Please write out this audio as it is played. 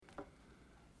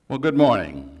Well, good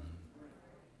morning.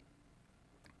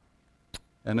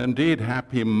 And indeed,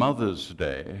 happy Mother's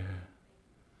Day.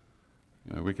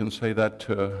 We can say that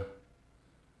to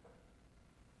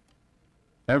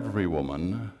every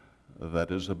woman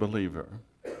that is a believer,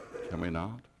 can we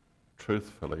not?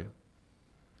 Truthfully,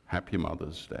 happy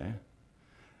Mother's Day.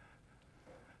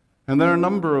 And there are a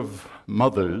number of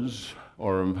mothers,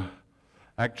 or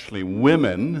actually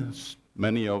women,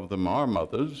 many of them are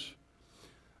mothers,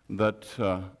 that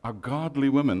are godly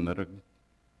women that are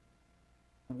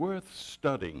worth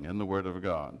studying in the Word of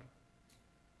God.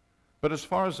 But as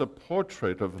far as a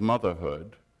portrait of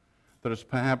motherhood, there is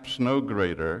perhaps no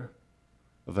greater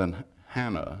than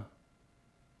Hannah,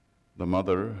 the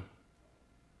mother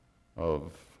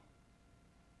of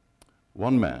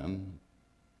one man,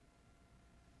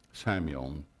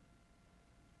 Samuel.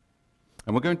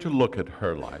 And we're going to look at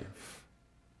her life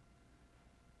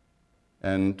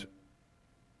and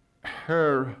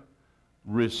her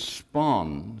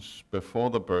response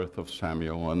before the birth of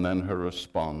Samuel, and then her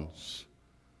response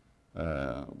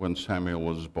when Samuel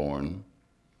was born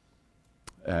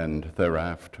and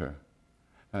thereafter.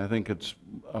 And I think it's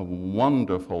a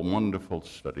wonderful, wonderful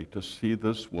study to see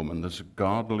this woman, this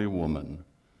godly woman,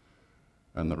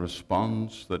 and the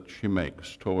response that she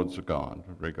makes towards God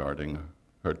regarding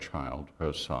her child,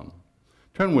 her son.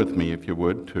 Turn with me, if you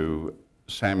would, to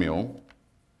Samuel,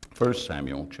 1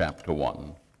 Samuel chapter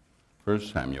 1. 1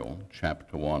 Samuel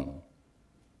chapter 1.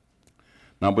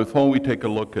 Now, before we take a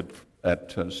look at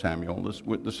Samuel,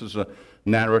 this is a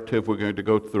narrative. We're going to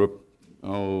go through,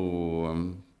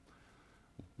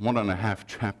 1.5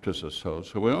 chapters or so.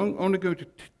 So we're only going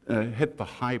to hit the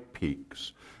high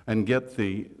peaks and get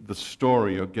the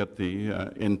story, or get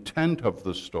the intent of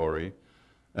the story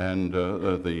and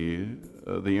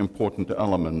the important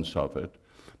elements of it.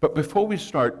 But before we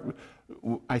start,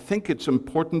 I think it's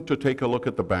important to take a look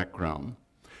at the background.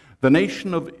 The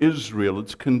nation of Israel,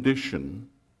 its condition.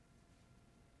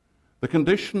 The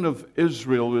condition of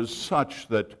Israel is such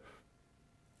that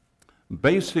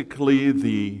basically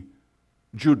the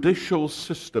judicial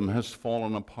system has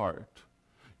fallen apart.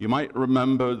 You might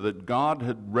remember that God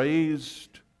had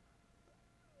raised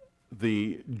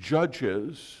the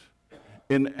judges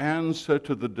in answer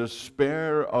to the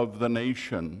despair of the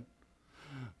nation.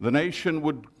 The nation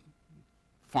would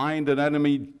find an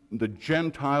enemy, the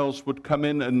Gentiles would come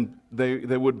in, and they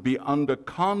would be under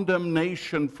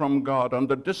condemnation from God,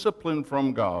 under discipline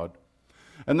from God.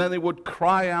 And then they would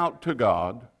cry out to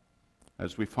God,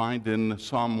 as we find in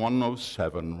Psalm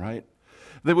 107, right?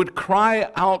 They would cry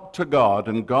out to God,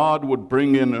 and God would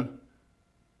bring in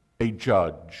a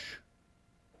judge,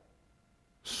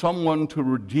 someone to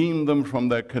redeem them from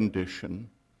their condition.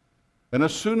 And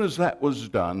as soon as that was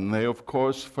done, they of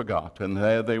course forgot, and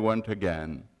there they went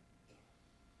again.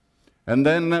 And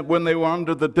then when they were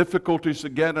under the difficulties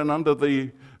again and under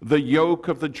the yoke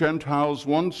of the Gentiles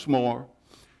once more,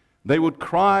 they would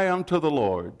cry unto the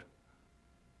Lord,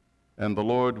 and the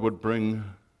Lord would bring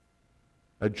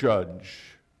a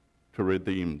judge to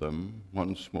redeem them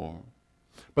once more.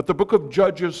 But the book of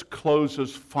Judges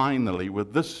closes finally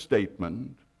with this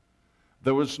statement: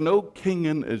 there was no king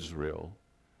in Israel,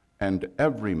 and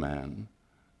every man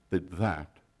did that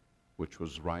which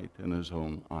was right in his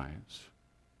own eyes.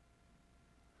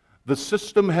 The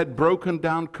system had broken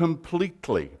down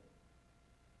completely,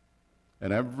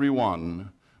 and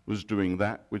everyone was doing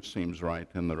that which seems right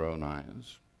in their own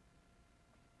eyes.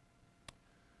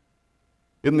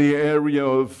 In the area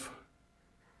of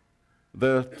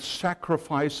the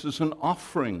sacrifices and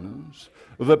offerings,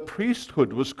 the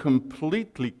priesthood was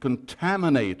completely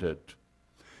contaminated.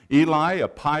 Eli, a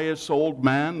pious old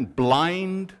man,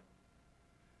 blind,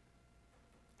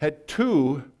 had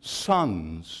 2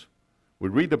 sons. We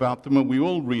read about them, and we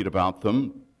will read about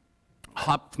them,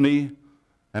 Hophni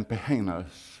and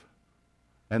Phinehas.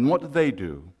 And what did they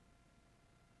do?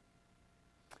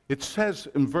 It says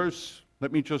in verse,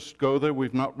 let me just go there,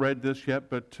 we've not read this yet,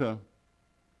 but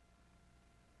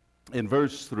in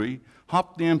verse 3,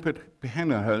 Hophni and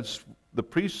Phinehas, the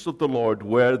priests of the Lord,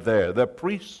 were there. They're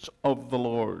priests of the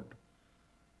Lord.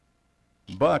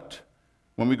 But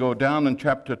when we go down in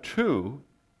chapter 2,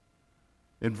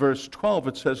 in verse 12,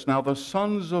 it says, now the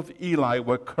sons of Eli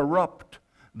were corrupt.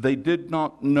 They did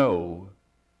not know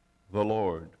the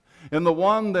Lord. In the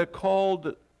one, they're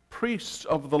called priests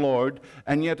of the Lord,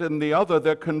 and yet in the other,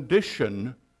 their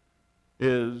condition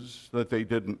is that they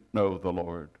didn't know the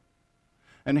Lord.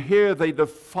 And here they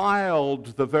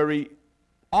defiled the very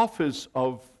office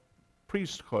of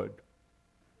priesthood.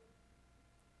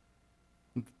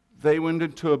 They went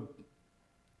into a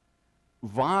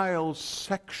vile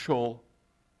sexual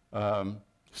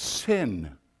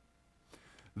sin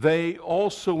they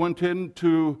also went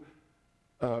into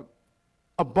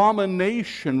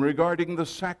abomination regarding the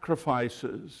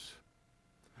sacrifices.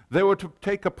 They were to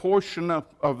take a portion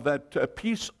of that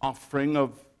peace offering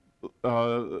of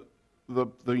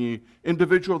the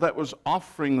individual that was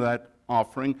offering that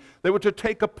offering. They were to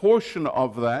take a portion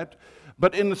of that,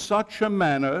 but in such a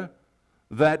manner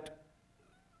that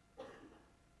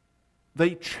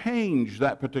they changed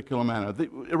that particular manner.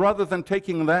 Rather than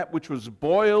taking that which was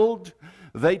boiled,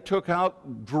 they took out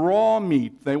raw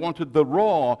meat. They wanted the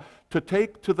raw to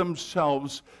take to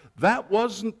themselves. That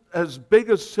wasn't as big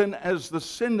a sin as the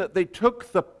sin that they took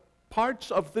the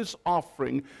parts of this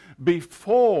offering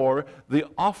before the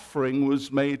offering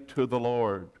was made to the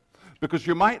Lord. Because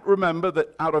you might remember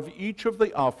that out of each of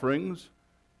the offerings,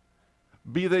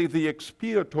 be they the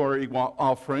expiatory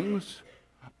offerings,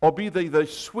 or be they the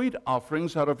sweet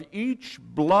offerings, out of each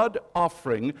blood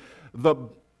offering, the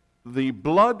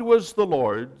blood was the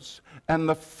Lord's, and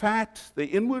the fat, the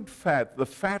inward fat, the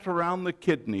fat around the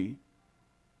kidney,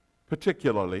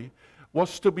 particularly,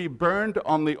 was to be burned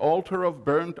on the altar of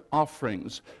burnt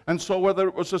offerings. And so whether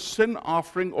it was a sin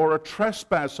offering or a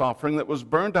trespass offering that was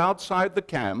burned outside the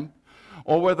camp,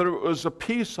 or whether it was a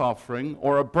peace offering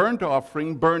or a burnt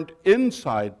offering burned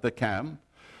inside the camp,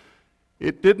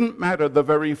 it didn't matter. The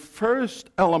very first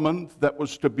element that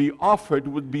was to be offered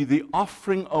would be the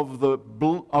offering of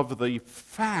the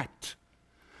fat.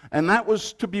 And that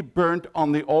was to be burnt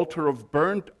on the altar of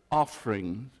burnt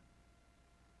offerings,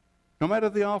 no matter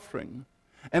the offering.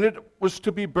 And it was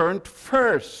to be burnt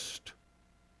first.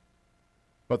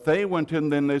 But they went in,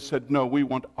 then they said, no, we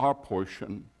want our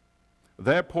portion.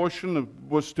 Their portion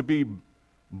was to be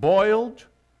boiled,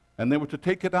 and they were to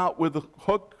take it out with a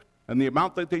hook, and the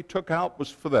amount that they took out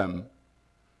was for them.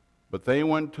 But they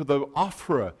went to the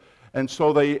offerer, and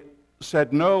so they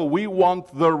said, no, we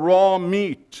want the raw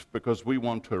meat because we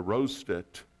want to roast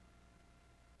it.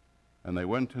 And they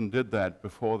went and did that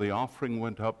before the offering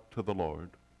went up to the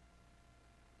Lord.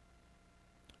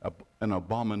 An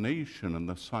abomination in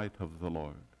the sight of the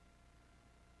Lord.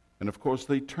 And of course,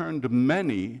 they turned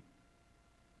many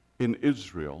in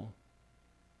Israel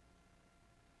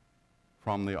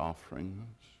from the offerings.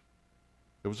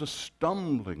 It was a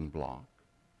stumbling block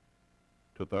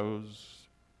to those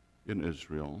in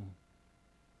Israel,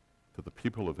 to the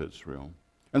people of Israel.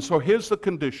 And so here's the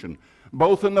condition,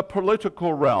 both in the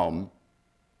political realm,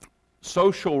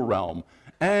 social realm,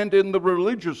 and in the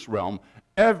religious realm,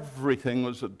 everything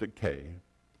was at decay.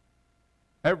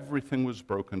 Everything was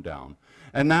broken down.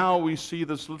 And now we see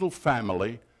this little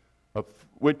family of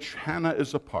which Hannah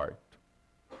is a part.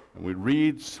 And we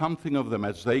read something of them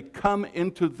as they come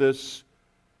into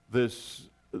these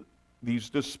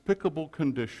despicable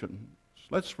conditions.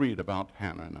 Let's read about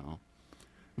Hannah now.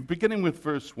 Beginning with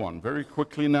verse 1, very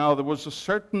quickly now, there was a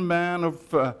certain man of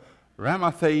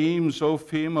Ramathaim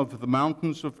Zophim of the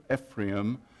mountains of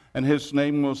Ephraim, and his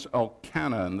name was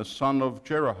Elkanah, the son of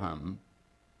Jeroham,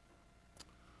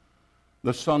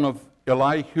 the son of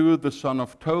Elihu, the son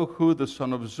of Tohu, the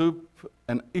son of Zuph,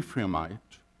 an Ephraimite.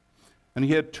 And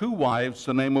he had two wives.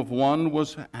 The name of one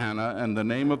was Hannah, and the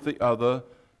name of the other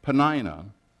Peninnah.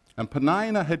 And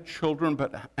Peninnah had children,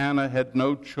 but Hannah had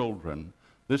no children.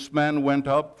 This man went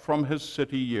up from his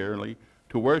city yearly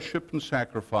to worship and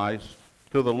sacrifice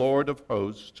to the Lord of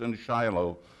hosts in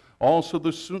Shiloh. Also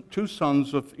the two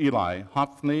sons of Eli,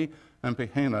 Hophni and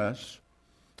Phinehas,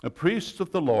 the priests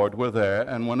of the Lord, were there,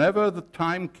 and whenever the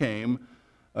time came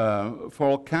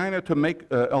for Elkanah to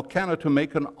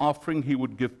make an offering, he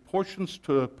would give portions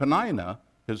to Peninnah,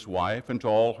 his wife, and to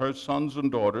all her sons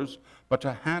and daughters, but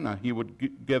to Hannah he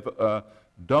would give a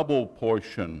double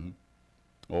portion,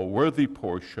 or worthy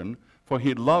portion, for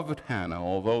he loved Hannah,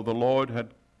 although the Lord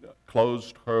had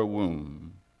closed her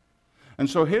womb. And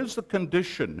so here's the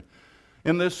condition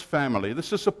in this family.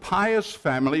 This is a pious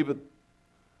family, but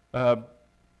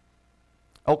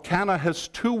Elkanah has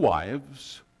two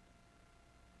wives.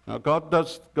 Now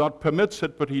God permits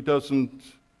it, but he doesn't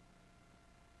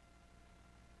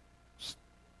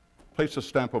place a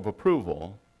stamp of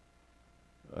approval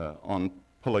on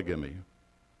polygamy.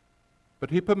 But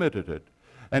he permitted it.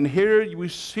 And here we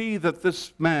see that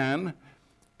this man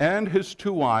and his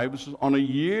two wives on a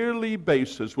yearly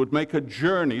basis would make a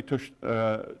journey to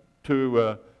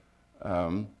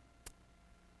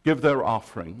give their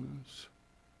offerings.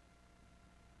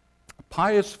 A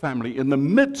pious family in the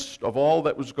midst of all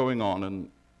that was going on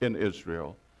in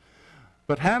Israel.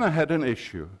 But Hannah had an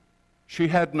issue. She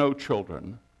had no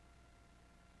children.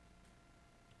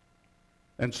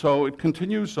 And so it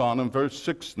continues on in verse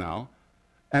 6 now.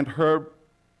 And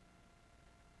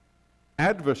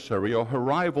adversary or her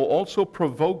rival also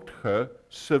provoked her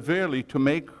severely to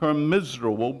make her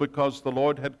miserable because the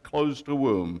Lord had closed her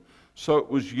womb. So it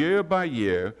was year by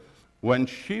year when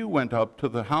she went up to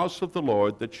the house of the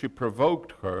Lord that she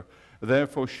provoked her.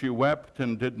 Therefore she wept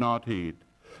and did not eat.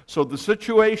 So the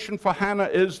situation for Hannah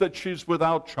is that she's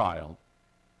without child.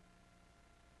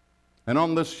 And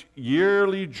on this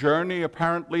yearly journey,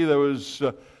 apparently there was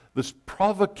this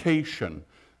provocation,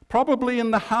 probably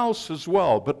in the house as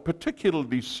well, but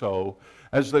particularly so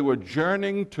as they were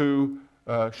journeying to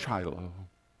Shiloh.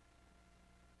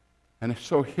 And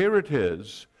so here it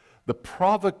is, the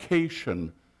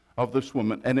provocation of this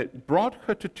woman, and it brought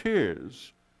her to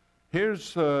tears.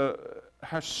 Here's her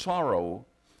sorrow.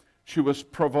 She was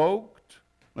provoked.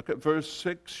 Look at verse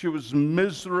 6. She was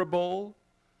miserable.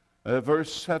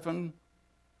 Verse 7,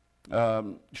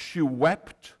 she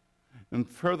wept. And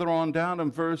further on down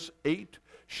in verse 8,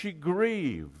 she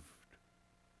grieved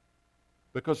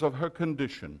because of her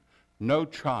condition, no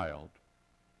child.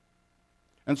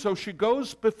 And so she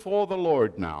goes before the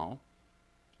Lord now.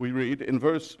 We read in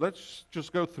verse, let's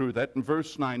just go through that. In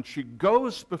verse 9, she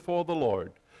goes before the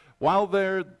Lord. While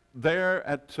they're there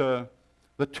at the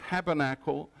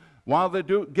tabernacle, while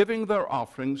they're giving their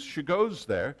offerings, she goes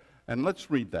there. And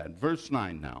let's read that. Verse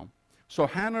 9 now. So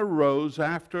Hannah rose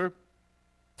after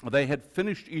they had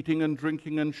finished eating and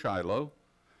drinking in Shiloh,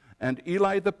 and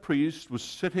Eli the priest was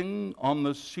sitting on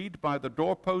the seat by the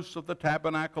doorposts of the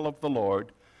tabernacle of the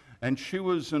Lord, and she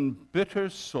was in bitter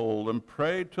soul and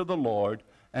prayed to the Lord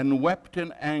and wept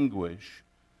in anguish.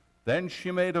 Then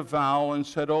she made a vow and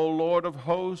said, O Lord of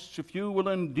hosts, if you will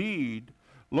indeed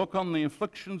look on the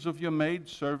afflictions of your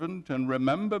maidservant and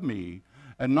remember me,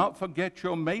 and not forget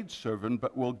your maidservant,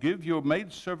 but will give your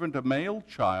maidservant a male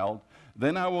child,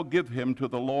 then I will give him to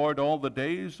the Lord all the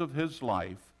days of his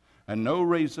life, and no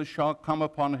razor shall come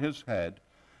upon his head.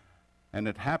 And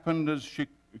it happened as she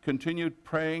continued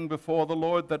praying before the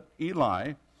Lord that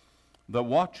Eli, the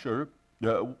watcher,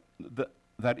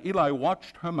 that Eli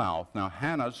watched her mouth. Now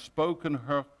Hannah spoke in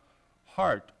her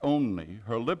heart only.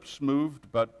 Her lips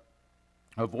moved, but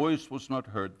her voice was not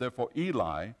heard. Therefore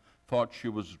Eli thought she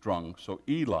was drunk. So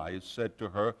Eli said to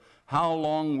her, How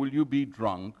long will you be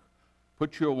drunk?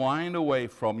 Put your wine away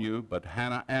from you. But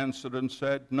Hannah answered and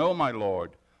said, No, my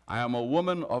Lord, I am a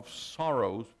woman of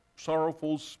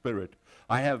sorrowful spirit.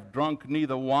 I have drunk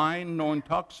neither wine nor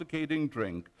intoxicating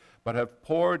drink, but have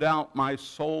poured out my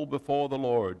soul before the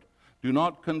Lord. Do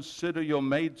not consider your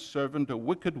maidservant a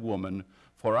wicked woman,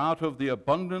 for out of the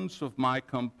abundance of my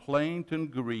complaint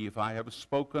and grief I have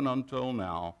spoken until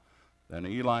now. Then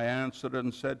Eli answered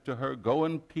and said to her, Go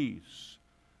in peace,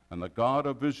 and the God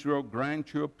of Israel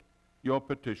grant your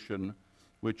petition,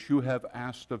 which you have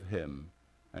asked of him.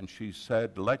 And she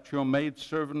said, Let your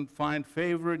maidservant find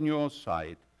favor in your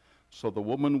sight. So the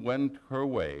woman went her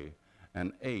way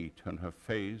and ate, and her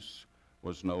face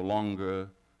was no longer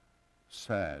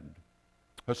sad.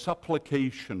 Her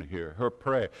supplication here, her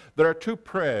prayer. There are two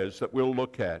prayers that we'll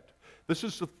look at. This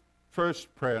is the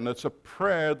first prayer, and it's a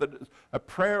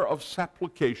prayer of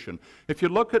supplication. If you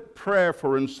look at prayer,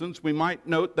 for instance, we might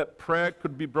note that prayer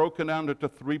could be broken down into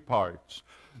three parts.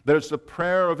 There's the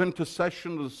prayer of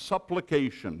intercession, the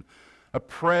supplication, a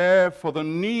prayer for the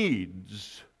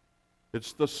needs.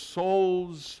 It's the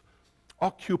soul's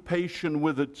occupation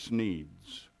with its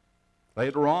needs.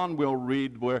 Later on, we'll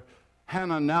read where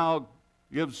Hannah now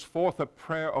gives forth a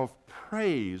prayer of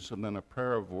praise and then a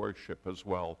prayer of worship as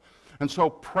well. And so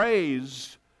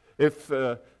praise, if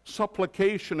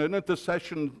supplication and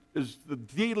intercession is the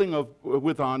dealing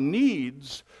with our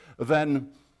needs, then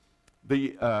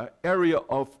the area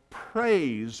of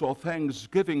praise or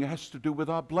thanksgiving has to do with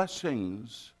our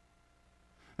blessings.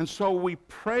 And so we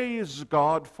praise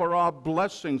God for our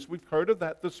blessings. We've heard of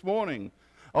that this morning.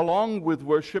 Along with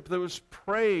worship, there was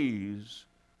praise.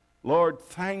 Lord,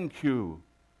 thank you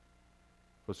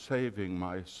for saving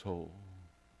my soul.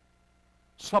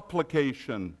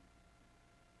 Supplication.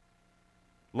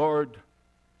 Lord,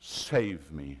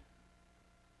 save me.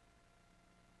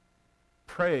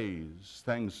 Praise,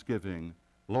 thanksgiving.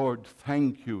 Lord,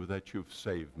 thank you that you've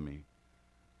saved me.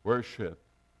 Worship.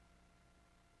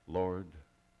 Lord,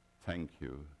 thank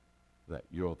you that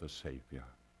you're the Savior.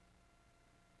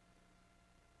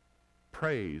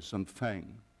 Praise and thanks.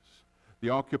 The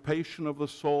occupation of the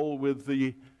soul with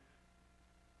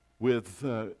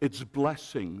its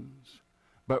blessings.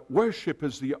 But worship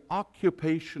is the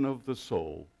occupation of the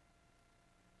soul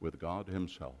with God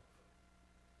himself,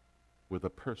 with the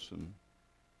person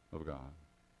of God.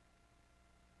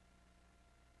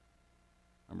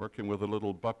 I'm working with a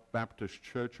little Baptist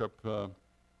church up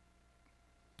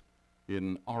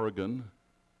in Oregon,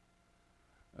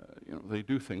 They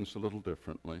do things a little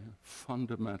differently,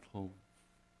 fundamental,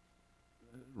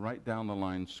 right down the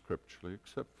line scripturally,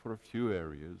 except for a few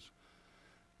areas.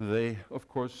 They, of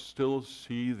course, still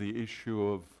see the issue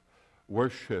of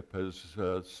worship as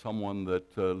someone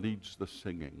that leads the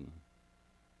singing.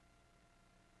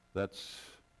 That's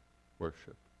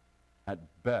worship at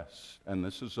best, and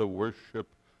this is a worship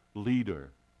leader.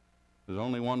 There's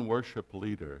only one worship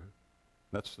leader.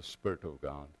 That's the Spirit of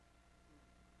God.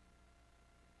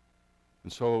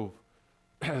 And so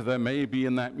there may be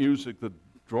in that music the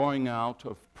drawing out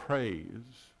of praise,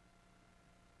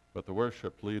 but the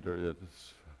worship leader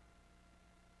is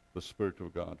the Spirit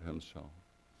of God himself.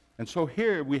 And so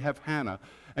here we have Hannah,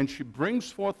 and she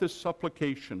brings forth this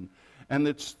supplication, and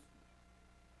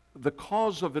the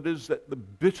cause of it is that the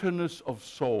bitterness of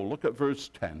soul. Look at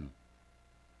verse 10.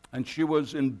 And she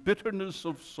was in bitterness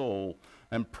of soul,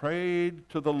 and prayed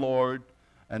to the Lord,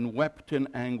 and wept in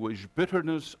anguish.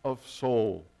 Bitterness of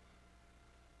soul.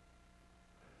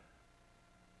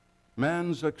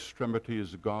 Man's extremity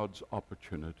is God's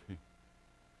opportunity.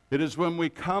 It is when we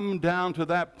come down to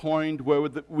that point where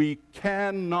we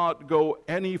cannot go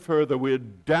any further. We're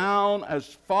down as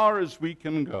far as we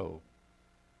can go.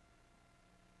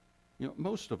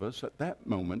 Most of us at that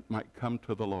moment might come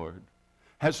to the Lord.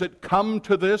 Has it come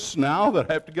to this now that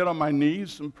I have to get on my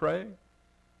knees and pray?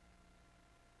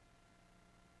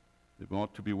 It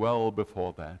ought to be well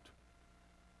before that.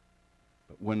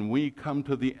 But when we come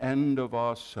to the end of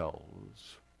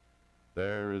ourselves,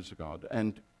 there is God.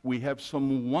 And we have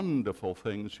some wonderful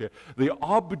things here. The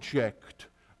object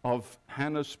of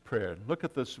Hannah's prayer. Look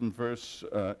at this in verse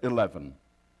 11.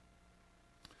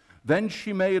 Then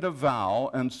she made a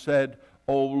vow and said,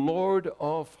 O Lord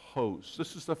of hosts.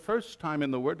 This is the first time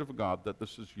in the Word of God that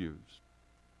this is used.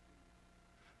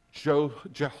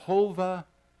 Jehovah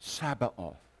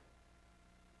Sabaoth.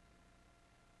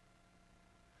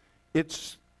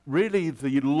 It's really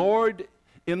the Lord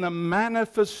in the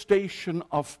manifestation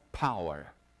of power.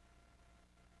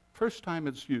 First time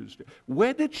it's used.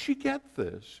 Where did she get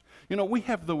this? We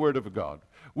have the Word of God.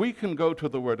 We can go to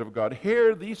the Word of God.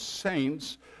 Here, these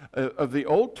saints of the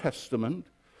Old Testament,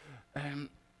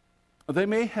 they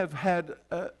may have had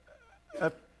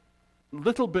a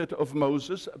little bit of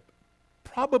Moses,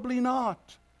 probably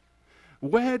not.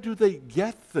 Where do they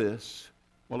get this?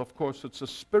 Well, of course, it's the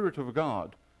Spirit of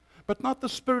God. But not the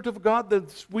Spirit of God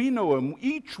that we know him.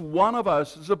 Each one of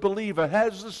us as a believer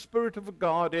has the Spirit of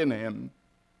God in him.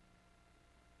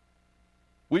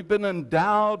 We've been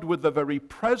endowed with the very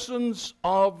presence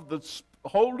of the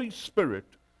Holy Spirit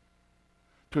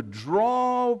to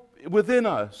draw within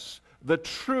us the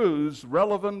truths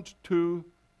relevant to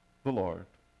the Lord.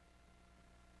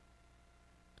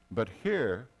 But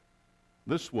here,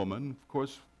 this woman, of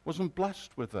course, wasn't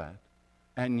blessed with that.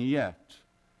 And yet,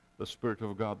 the Spirit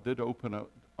of God did open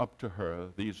up to her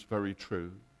these very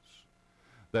truths.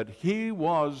 That he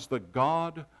was the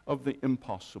God of the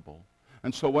impossible.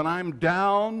 And so when I'm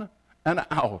down and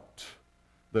out,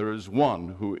 there is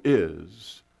one who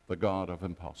is the God of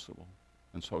impossible.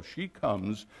 And so she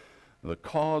comes. The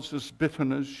cause is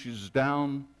bitterness. She's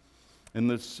down in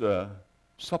this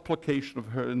supplication of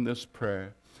her in this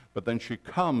prayer. But then she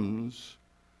comes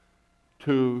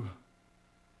to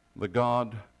the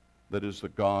God that is the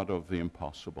God of the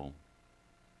impossible,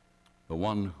 the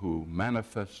one who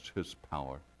manifests his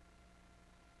power.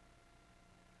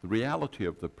 The reality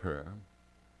of the prayer,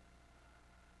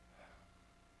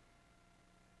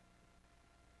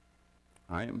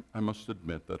 I must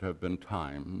admit that there have been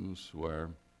times where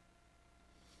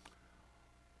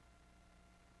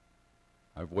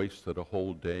I've wasted a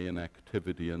whole day in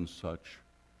activity and such,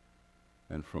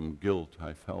 and from guilt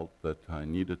I felt that I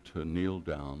needed to kneel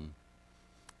down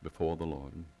before the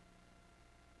Lord.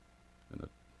 And at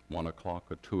 1 o'clock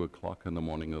or 2 o'clock in the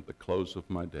morning, at the close of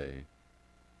my day,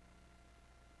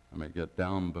 I may get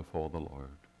down before the Lord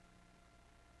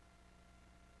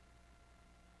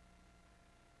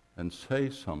and say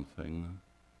something,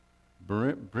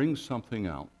 bring something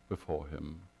out before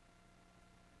him,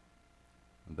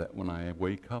 that when I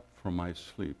wake up from my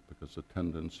sleep, because the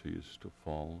tendency is to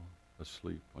fall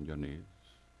asleep on your knees,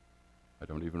 I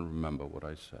don't even remember what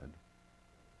I said.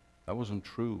 That wasn't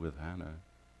true with Hannah.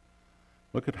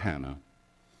 Look at Hannah.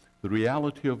 The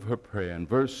reality of her prayer. In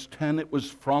verse 10, it was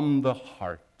from the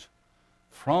heart.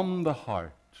 From the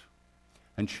heart.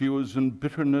 And she was in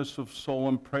bitterness of soul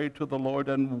and prayed to the Lord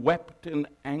and wept in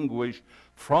anguish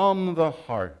from the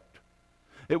heart.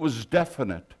 It was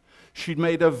definite. She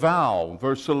made a vow,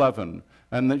 verse 11,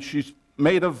 and that she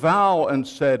made a vow and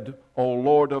said, O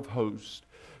Lord of hosts.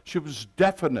 She was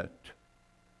definite.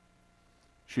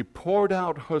 She poured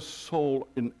out her soul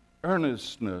in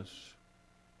earnestness.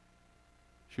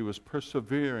 She was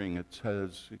persevering, it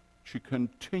says. She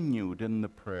continued in the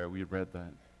prayer. We read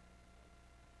that.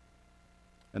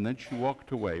 And then she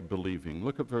walked away believing.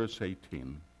 Look at verse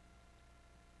 18.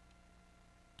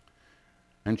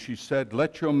 And she said,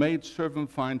 "Let your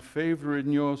maidservant find favor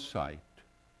in your sight."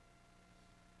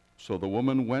 So the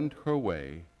woman went her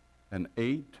way and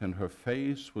ate, and her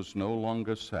face was no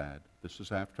longer sad. This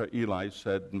is after Eli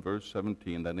said in verse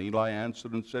 17, Then Eli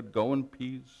answered and said, "Go in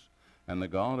peace, and the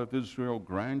God of Israel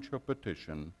grant your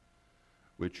petition,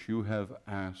 which you have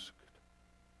asked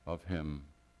of him."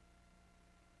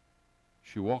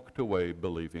 She walked away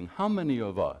believing. How many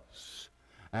of us,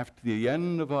 after the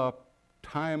end of our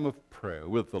time of prayer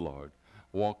with the Lord,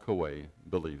 walk away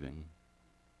believing?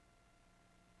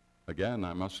 Again,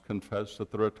 I must confess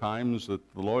that there are times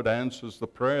that the Lord answers the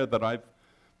prayer that I've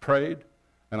prayed,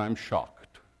 and I'm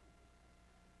shocked.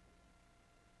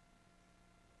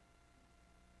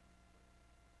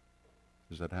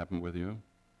 Does that happen with you?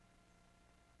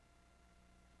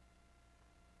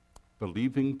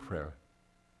 Believing prayer.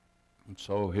 And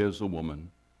so here's a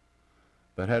woman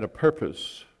that had a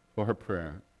purpose for her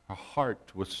prayer. Her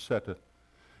heart was set.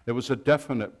 It was a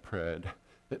definite prayer,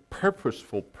 a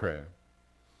purposeful prayer.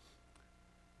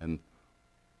 And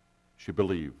she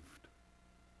believed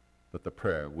that the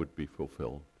prayer would be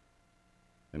fulfilled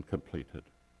and completed.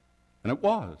 And it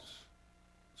was.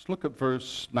 Let's look at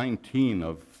verse 19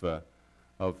 of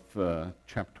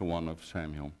chapter 1 of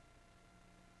Samuel.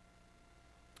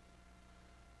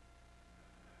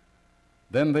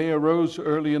 Then they arose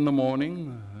early in the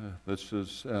morning, this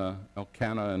is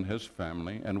Elkanah and his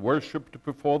family, and worshipped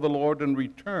before the Lord, and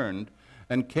returned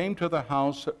and came to the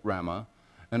house at Ramah.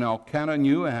 And Elkanah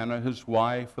knew Hannah his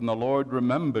wife, and the Lord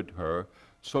remembered her.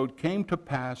 So it came to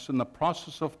pass in the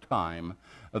process of time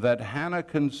that Hannah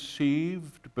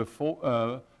conceived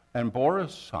before and bore a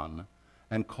son,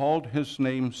 and called his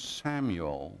name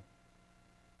Samuel,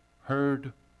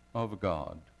 heard of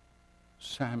God.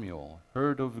 Samuel,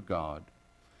 heard of God,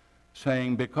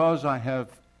 saying, because I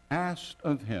have asked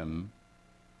of him,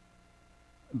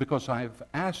 because I have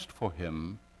asked for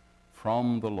him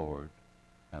from the Lord.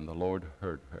 And the Lord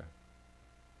heard her.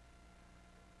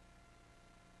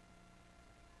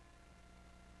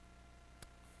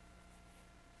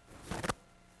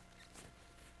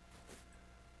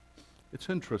 It's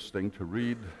interesting to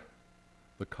read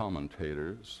the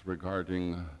commentators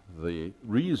regarding the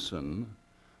reason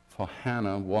for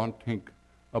Hannah wanting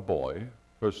a boy,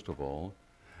 first of all,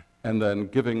 and then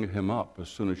giving him up as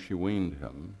soon as she weaned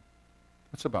him.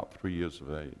 That's about 3 years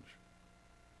of age.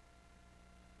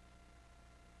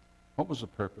 What was the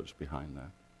purpose behind that?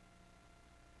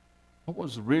 What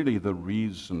was really the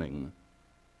reasoning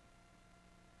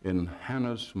in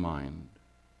Hannah's mind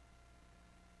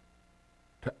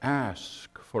to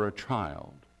ask for a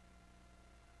child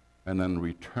and then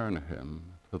return him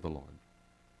to the Lord?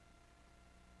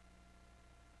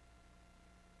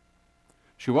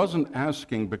 She wasn't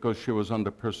asking because she was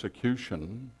under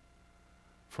persecution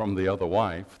from the other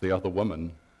wife, the other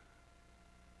woman.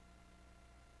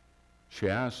 She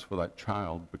asked for that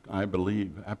child, I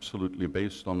believe, absolutely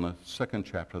based on the second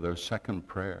chapter, their second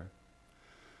prayer.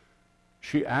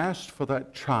 She asked for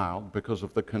that child because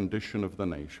of the condition of the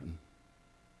nation.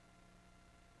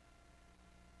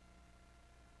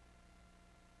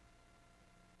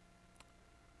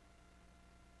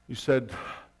 He said,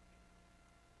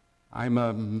 I'm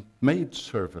a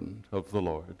maidservant of the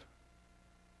Lord.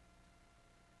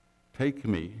 Take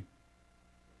me,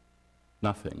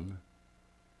 nothing,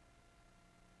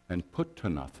 and put to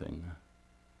nothing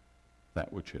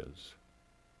that which is.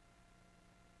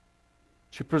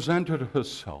 She presented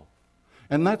herself.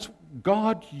 And that's,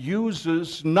 God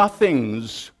uses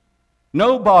nothings,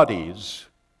 nobodies,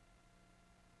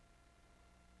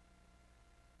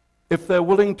 if they're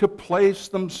willing to place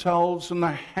themselves in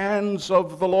the hands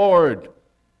of the Lord.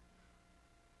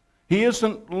 He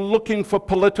isn't looking for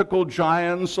political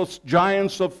giants or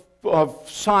giants of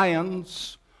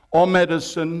science or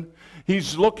medicine.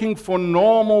 He's looking for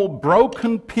normal,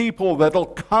 broken people that'll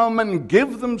come and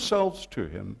give themselves to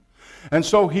him. And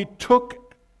so he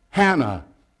took Hannah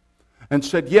and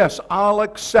said, yes, I'll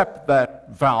accept that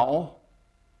vow,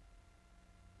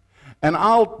 and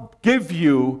I'll give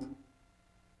you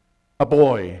a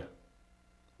boy.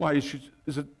 Why, she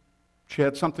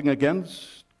had something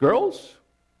against girls?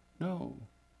 No.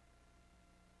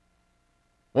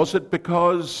 Was it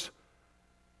because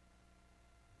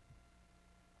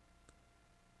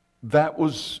that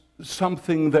was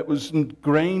something that was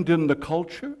ingrained in the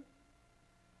culture?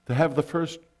 To have the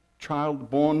first child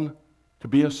born to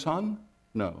be a son?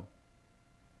 No.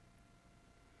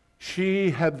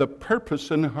 She had the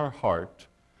purpose in her heart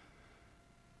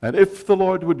that if the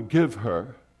Lord would give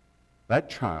her that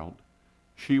child,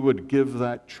 she would give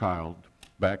that child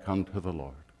back unto the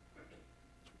Lord.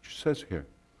 That's what she says here.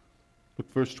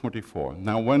 Look, verse 24.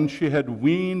 Now when she had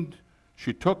weaned,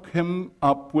 she took him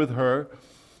up with her,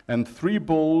 and 3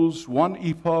 bulls, 1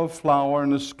 ephah of flour,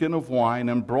 and a skin of wine,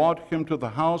 and brought him to the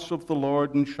house of the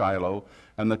Lord in Shiloh.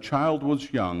 And the child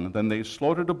was young. Then they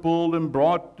slaughtered a bull and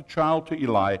brought the child to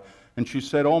Eli. And she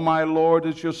said, O my Lord,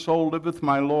 as your soul liveth,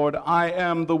 my Lord, I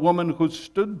am the woman who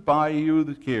stood by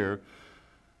you here,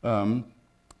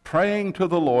 praying to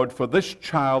the Lord. For this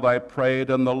child I prayed,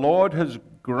 and the Lord has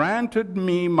granted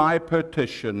me my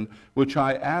petition, which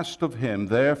I asked of him.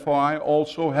 Therefore I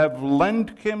also have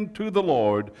lent him to the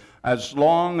Lord. As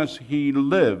long as he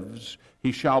lives,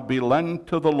 he shall be lent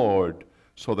to the Lord.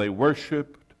 So they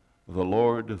worshiped the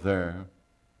Lord there.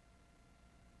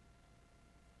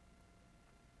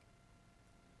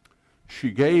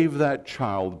 She gave that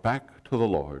child back to the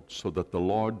Lord so that the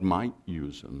Lord might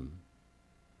use him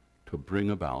to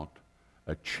bring about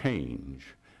a change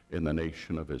in the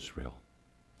nation of Israel.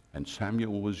 And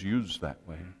Samuel was used that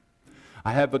way.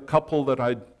 I have a couple that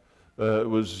I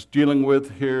was dealing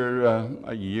with here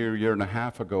a year and a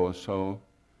half ago or so,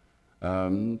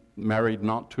 married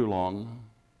not too long,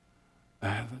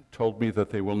 told me that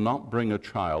they will not bring a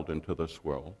child into this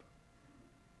world.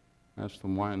 I asked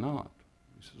them, why not?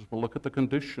 He says, well, look at the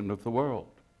condition of the world.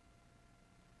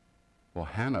 Well,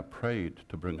 Hannah prayed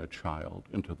to bring a child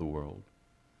into the world.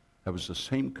 That was the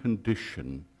same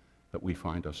condition that we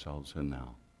find ourselves in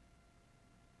now.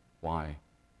 Why?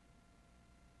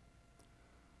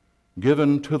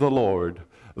 Given to the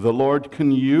Lord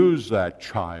can use that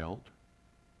child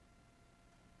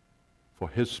for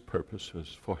his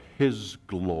purposes, for his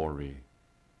glory,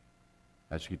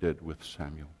 as he did with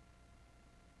Samuel.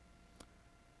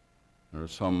 There are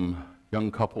some young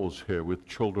couples here with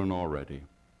children already.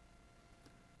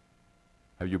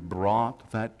 Have you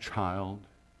brought that child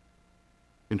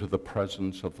into the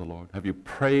presence of the Lord? Have you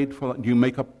prayed for that? Do you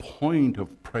make a point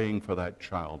of praying for that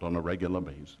child on a regular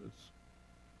basis?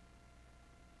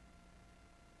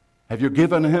 Have you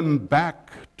given him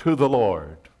back to the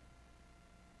Lord?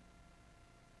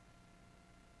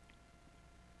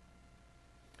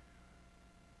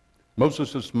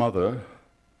 Moses' mother,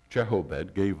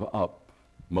 Jochebed, gave up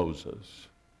Moses.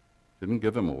 Didn't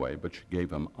give him away, but she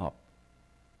gave him up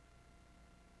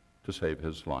to save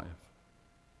his life.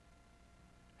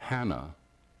 Hannah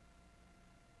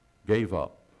gave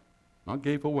up, not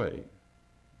gave away,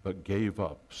 but gave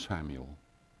up Samuel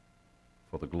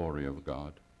for the glory of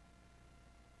God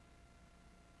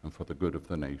and for the good of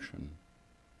the nation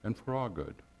and for our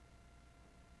good.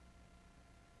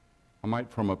 I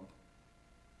might, from a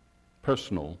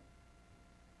personal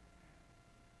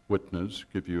witness,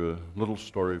 give you a little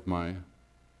story of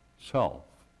myself.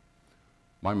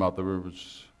 My mother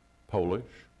was Polish,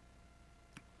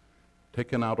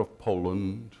 taken out of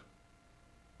Poland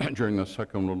during the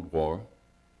Second World War,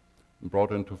 and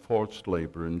brought into forced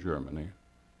labor in Germany.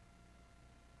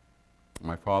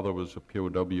 My father was a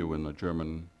POW in the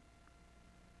German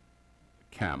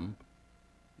camp.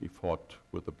 He fought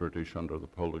with the British under the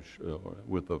Polish,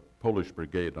 with the Polish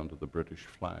brigade under the British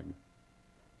flag.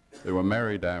 They were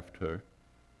married after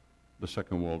the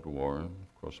Second World War.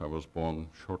 Of course, I was born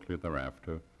shortly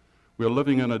thereafter. We were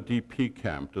living in a DP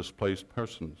camp, displaced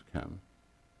persons camp,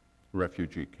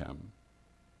 refugee camp.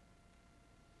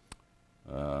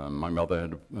 My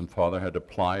mother and father had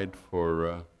applied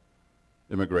for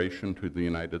immigration to the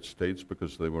United States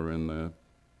because they were in the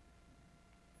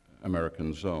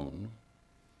American zone.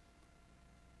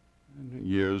 And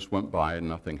years went by and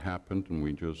nothing happened, and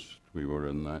we were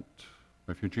in that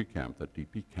refugee camp, that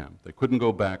DP camp. They couldn't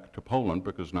go back to Poland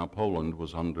because now Poland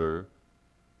was under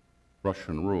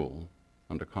Russian rule,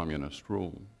 under communist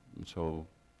rule. And so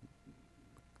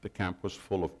the camp was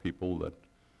full of people that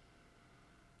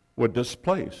were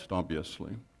displaced,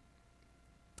 obviously.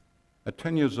 At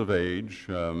 10 years of age,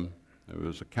 there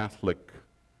was a Catholic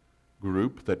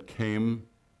group that came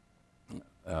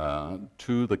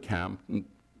to the camp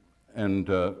and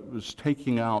was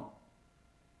taking out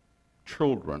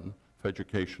children for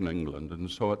education in England. And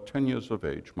so at 10 years of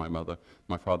age,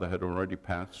 my father had already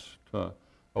passed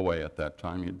away at that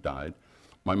time. He had died.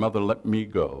 My mother let me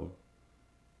go,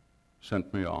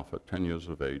 sent me off at 10 years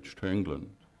of age to England.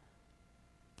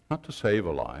 Not to save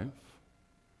a life,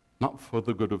 not for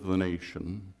the good of the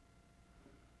nation,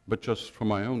 but just for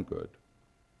my own good,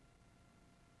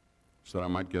 so that I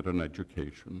might get an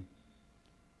education.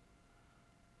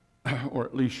 Or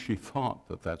at least she thought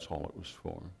that that's all it was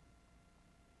for.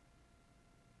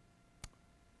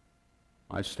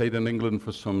 I stayed in England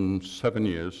for some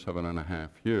 7.5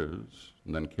 years,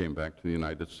 and then came back to the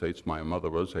United States. My mother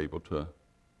was able to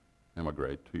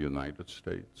emigrate to the United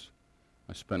States.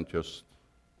 I spent just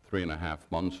 3.5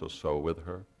 months or so with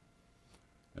her,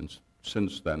 and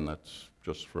since then, that's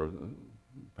just for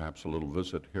perhaps a little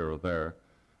visit here or there.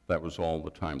 That was all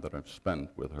the time that I've spent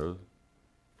with her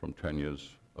from 10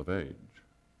 years of age.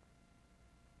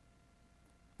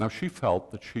 Now, she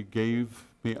felt that she gave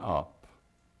me up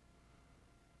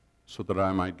so that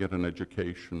I might get an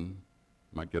education,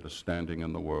 might get a standing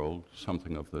in the world,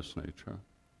 something of this nature.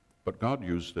 But God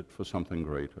used it for something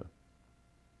greater.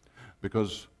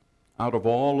 Because out of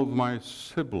all of my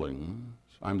siblings,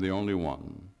 I'm the only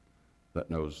one that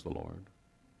knows the Lord.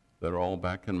 They're all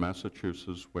back in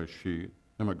Massachusetts where she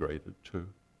immigrated to.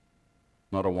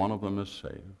 Not a one of them is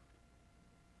saved.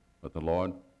 But the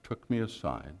Lord took me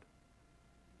aside,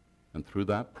 and through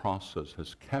that process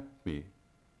has kept me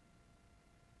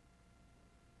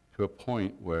to a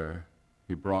point where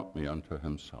he brought me unto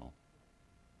himself.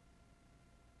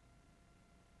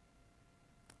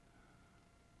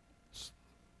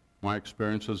 My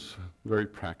experience is very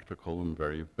practical and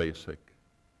very basic.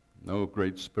 No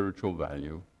great spiritual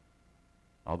value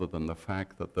other than the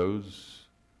fact that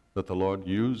that the Lord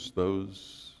used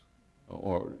those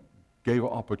or gave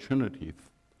opportunity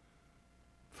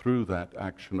through that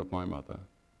action of my mother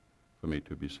for me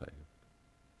to be saved.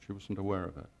 She wasn't aware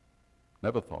of it.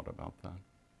 Never thought about that.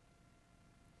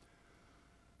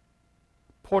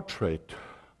 Portrait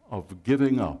of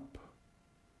giving up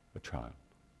a child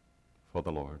for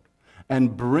the Lord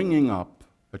and bringing up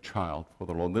a child for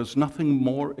the Lord. There's nothing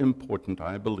more important,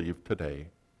 I believe, today,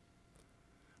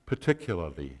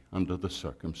 particularly under the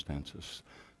circumstances,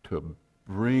 to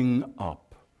bring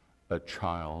up a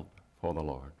child for the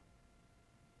Lord.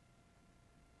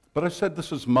 But I said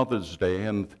this is Mother's Day,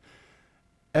 and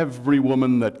every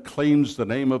woman that claims the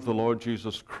name of the Lord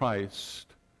Jesus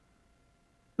Christ,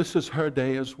 this is her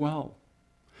day as well.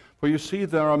 For you see,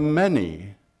 there are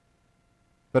many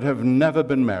that have never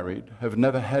been married, have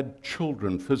never had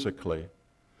children physically,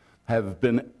 have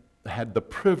had the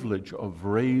privilege of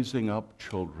raising up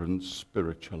children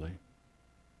spiritually.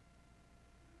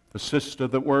 A sister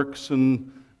that works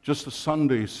in just a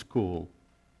Sunday school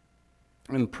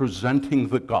and presenting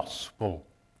the gospel,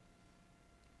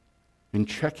 in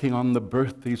checking on the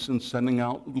birthdays and sending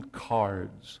out little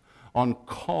cards, on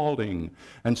calling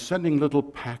and sending little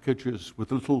packages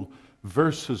with little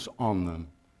verses on them,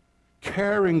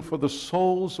 caring for the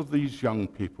souls of these young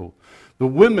people. The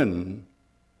women,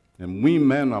 and we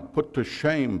men are put to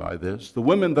shame by this, the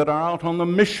women that are out on the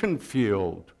mission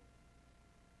field,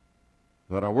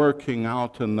 that are working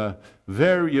out in the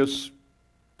various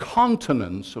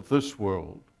continents of this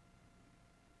world,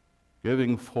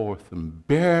 giving forth and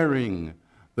bearing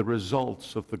the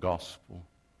results of the gospel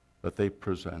that they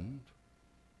present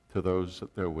to those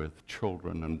that they're with,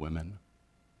 children and women.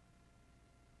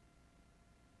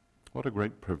 What a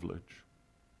great privilege.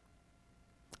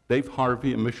 Dave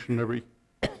Harvey, a missionary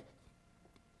to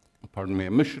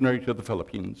the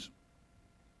Philippines,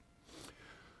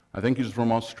 I think he's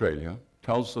from Australia,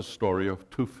 tells the story of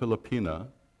two Filipina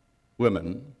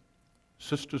women,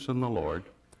 sisters in the Lord,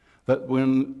 that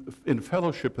when in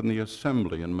fellowship in the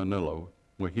assembly in Manila,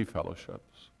 where he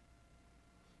fellowships,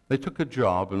 they took a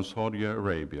job in Saudi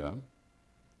Arabia,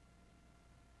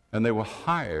 and they were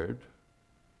hired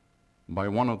by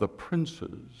one of the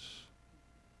princes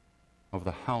of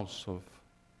the house of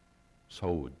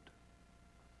Saud.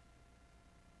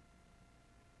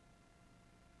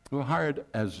 They were hired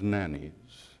as nannies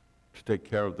to take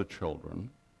care of the children.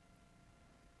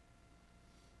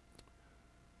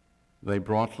 They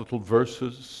brought little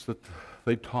verses that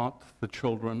they taught the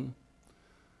children,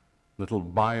 little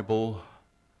Bible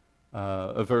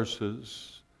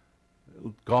verses,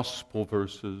 gospel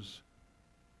verses,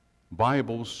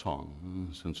 Bible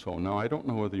songs, and so on. Now, I don't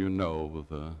know whether you know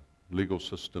the legal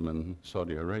system in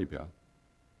Saudi Arabia,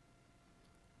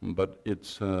 but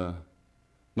it's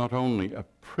not only a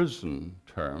prison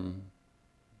term,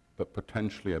 but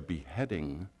potentially a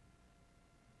beheading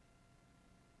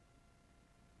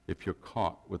if you're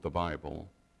caught with the Bible,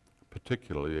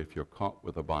 particularly if you're caught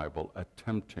with the Bible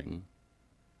attempting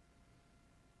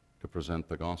to present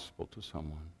the gospel to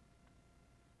someone.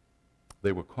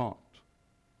 They were caught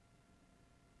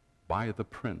by the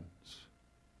prince.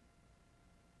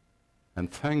 And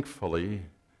thankfully,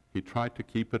 he tried to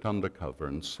keep it undercover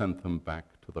and sent them back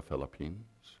to the Philippines.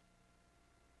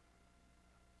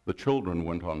 The children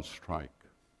went on strike.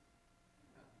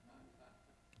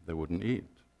 They wouldn't eat.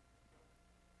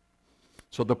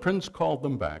 So the prince called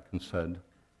them back and said,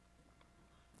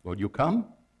 "Will you come?"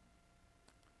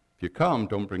 If you come,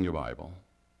 don't bring your Bible.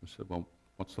 I said, well,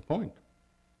 what's the point?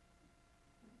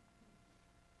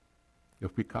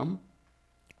 If we come,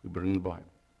 we bring the Bible.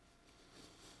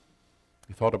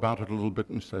 He thought about it a little bit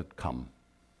and said, come.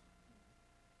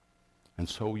 And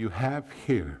so you have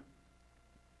here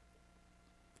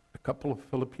a couple of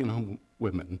Filipino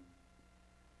women,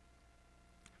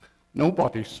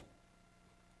 nobodies,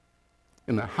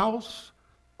 in the house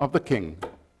of the king,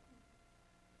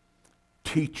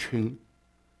 teaching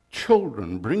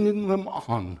children, bringing them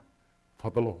on for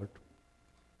the Lord.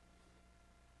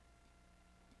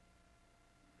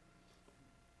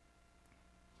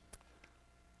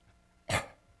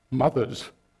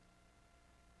 Mothers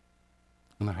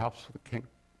in the house of the king.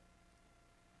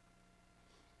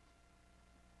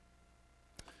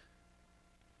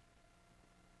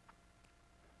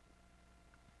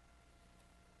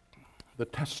 The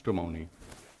testimony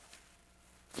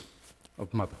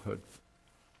of motherhood.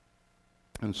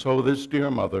 And so this dear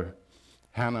mother,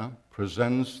 Hannah,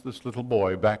 presents this little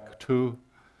boy back to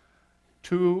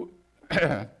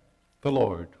the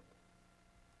Lord.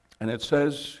 And it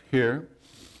says here,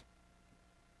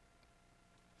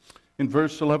 in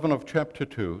verse 11 of chapter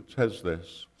 2, it says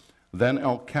this, then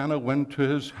Elkanah went to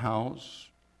his house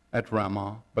at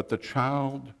Ramah, but the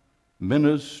child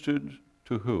ministered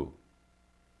to who?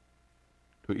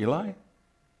 To Eli?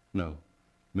 No.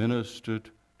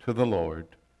 Ministered to the Lord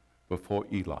before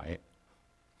Eli,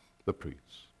 the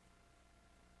priest.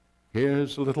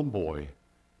 Here's a little boy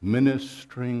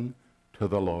ministering to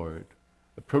the Lord.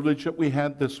 The privilege that we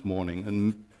had this morning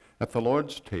and at the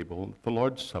Lord's table, the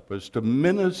Lord's Supper, is to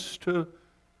minister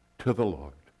to the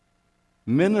Lord.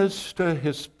 Minister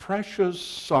his precious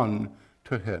Son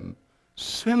to him.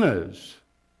 Sinners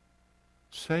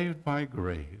saved by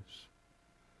grace,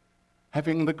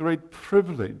 having the great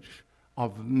privilege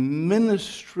of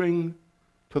ministering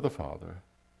to the Father.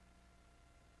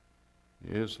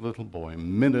 Here's a little boy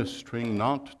ministering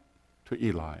not to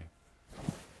Eli,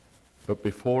 but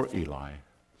before Eli,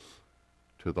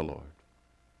 to the Lord.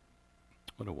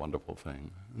 What a wonderful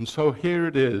thing. And so here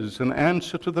it is, in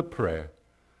answer to the prayer.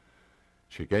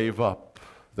 She gave up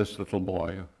this little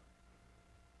boy.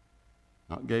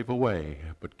 Not gave away,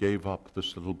 but gave up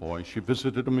this little boy. She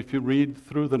visited him. If you read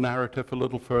through the narrative a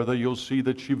little further, you'll see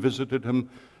that she visited him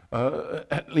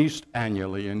at least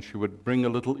annually, and she would bring a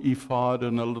little ephod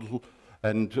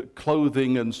and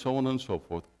clothing and so on and so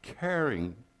forth,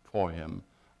 caring for him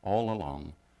all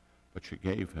along. But she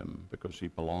gave him because he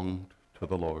belonged to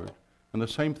the Lord. And the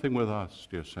same thing with us,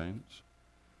 dear saints.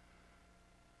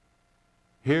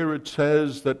 Here it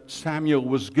says that Samuel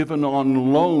was given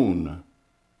on loan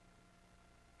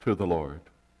to the Lord.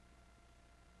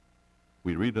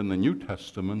 We read in the New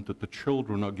Testament that the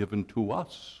children are given to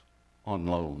us on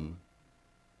loan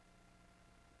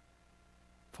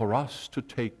for us to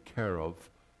take care of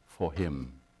for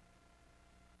him.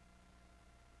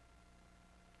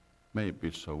 May it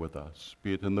be so with us,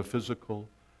 be it in the physical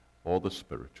or the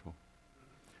spiritual.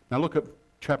 Now look at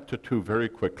chapter 2 very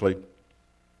quickly.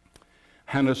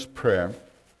 Hannah's prayer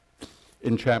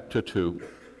in chapter 2.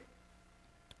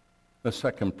 The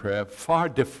second prayer, far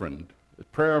different. A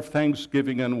prayer of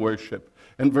thanksgiving and worship.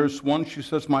 In verse 1 she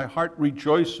says, my heart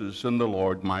rejoices in the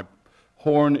Lord. My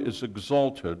horn is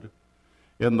exalted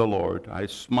in the Lord. I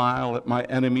smile at my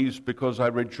enemies because I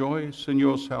rejoice in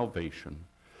your salvation.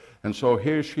 And so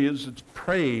here she is, it's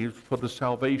praise for the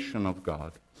salvation of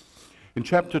God. In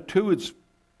chapter 2,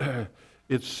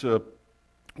 it's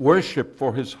worship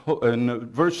for his, in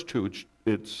verse 2,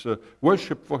 it's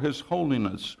worship for his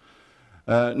holiness.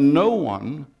 No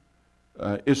one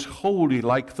is holy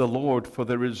like the Lord, for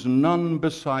there is none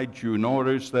beside you, nor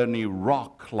is there any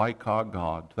rock like our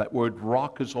God. That word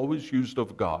rock is always used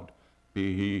of God,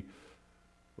 be he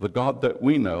the God that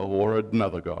we know or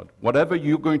another God. Whatever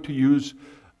you're going to use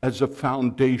as a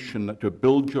foundation to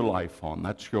build your life on,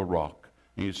 that's your rock.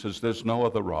 And he says there's no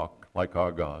other rock like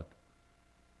our God.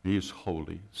 He is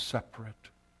holy, separate.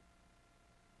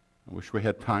 I wish we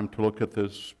had time to look at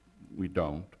this. We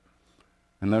don't.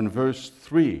 And then verse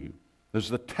 3, there's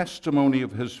the testimony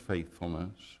of his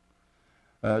faithfulness.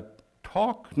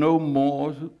 Talk no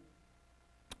more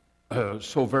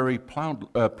so very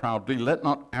proudly. Let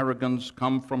not arrogance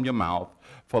come from your mouth.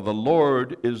 For the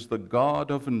Lord is the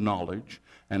God of knowledge,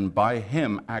 and by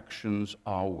him actions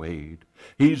are weighed.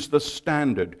 He's the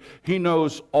standard. He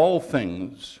knows all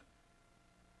things.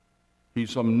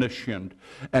 He's omniscient.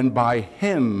 And by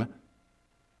him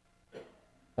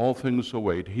all things are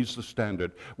weighed. He's the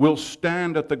standard. We'll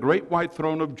stand at the great white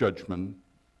throne of judgment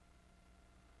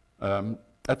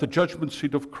at the judgment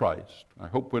seat of Christ. I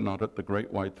hope we're not at the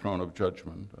great white throne of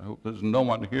judgment. I hope there's no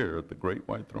one here at the great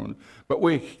white throne. But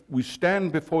we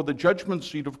stand before the judgment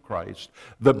seat of Christ,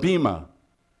 the bema.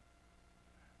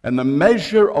 And the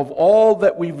measure of all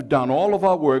that we've done, all of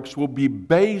our works, will be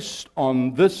based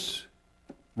on this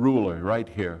ruler right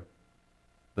here,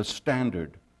 the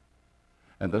standard.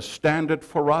 And the standard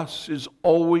for us is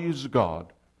always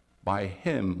God. By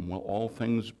him will all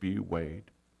things be weighed.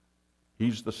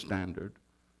 He's the standard.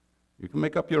 You can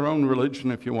make up your own religion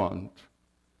if you want.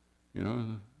 You know,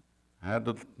 add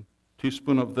a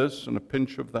teaspoon of this and a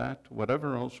pinch of that,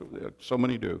 whatever else, so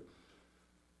many do.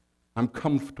 I'm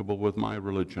comfortable with my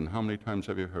religion. How many times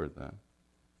have you heard that?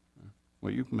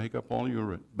 Well, you can make up all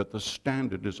your, but the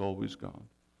standard is always God.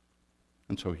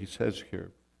 And so he says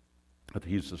here that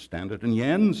he's the standard. And he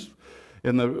ends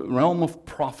in the realm of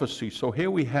prophecy. So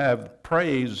here we have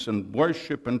praise and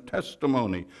worship and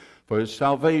testimony for his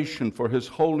salvation, for his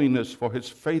holiness, for his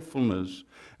faithfulness.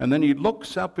 And then he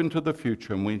looks up into the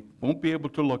future, and we won't be able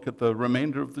to look at the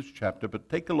remainder of this chapter, but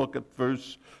take a look at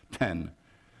verse 10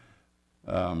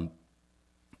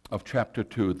 of chapter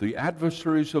 2. The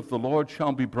adversaries of the Lord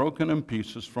shall be broken in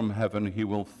pieces from heaven. He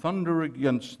will thunder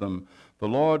against them. The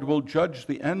Lord will judge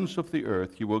the ends of the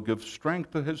earth. He will give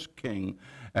strength to his king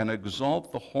and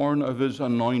exalt the horn of his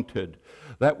anointed.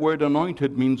 That word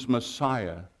anointed means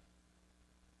Messiah.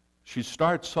 She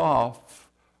starts off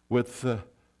with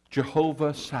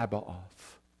Jehovah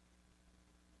Sabaoth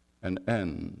and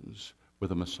ends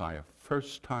with a Messiah.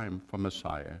 First time for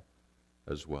Messiah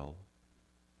as well.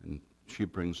 And she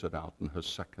brings it out in her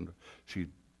second. She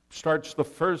starts the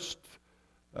first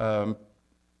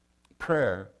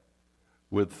prayer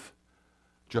with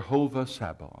Jehovah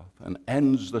Sabaoth and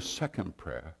ends the second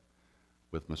prayer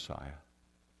with Messiah.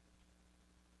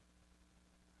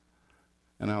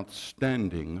 An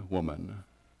outstanding woman,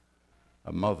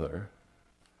 a mother,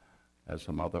 as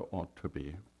a mother ought to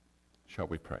be. Shall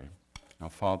we pray? Now,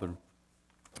 Father,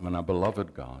 and our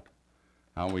beloved God,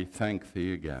 how we thank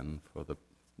thee again for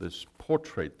this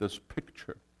portrait, this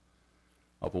picture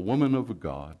of a woman of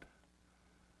God,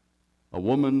 a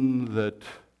woman that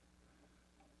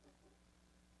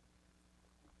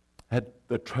had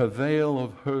the travail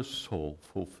of her soul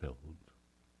fulfilled.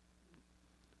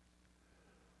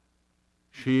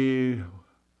 She,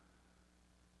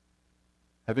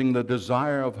 having the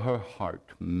desire of her heart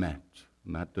met,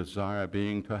 and that desire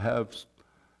being to have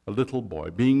a little boy,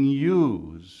 being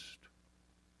used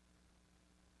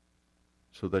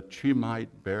so that she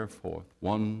might bear forth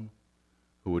one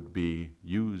who would be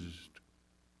used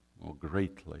more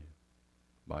greatly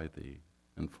by thee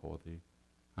and for thee.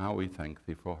 How we thank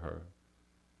thee for her.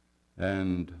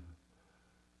 And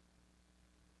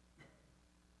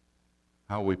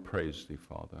how we praise thee,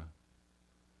 Father,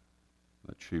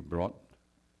 that she brought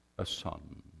a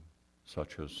son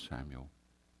such as Samuel.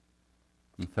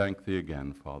 And thank thee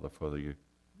again, Father, for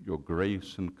your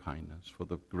grace and kindness, for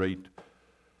the great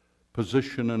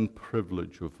position and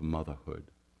privilege of motherhood.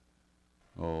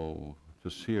 Oh,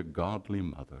 to see a godly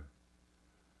mother.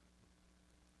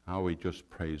 How we just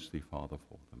praise thee, Father,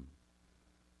 for them.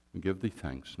 We give thee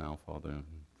thanks now, Father,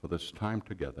 for this time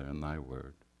together in thy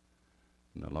word.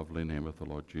 In the lovely name of the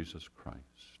Lord Jesus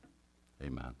Christ.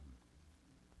 Amen.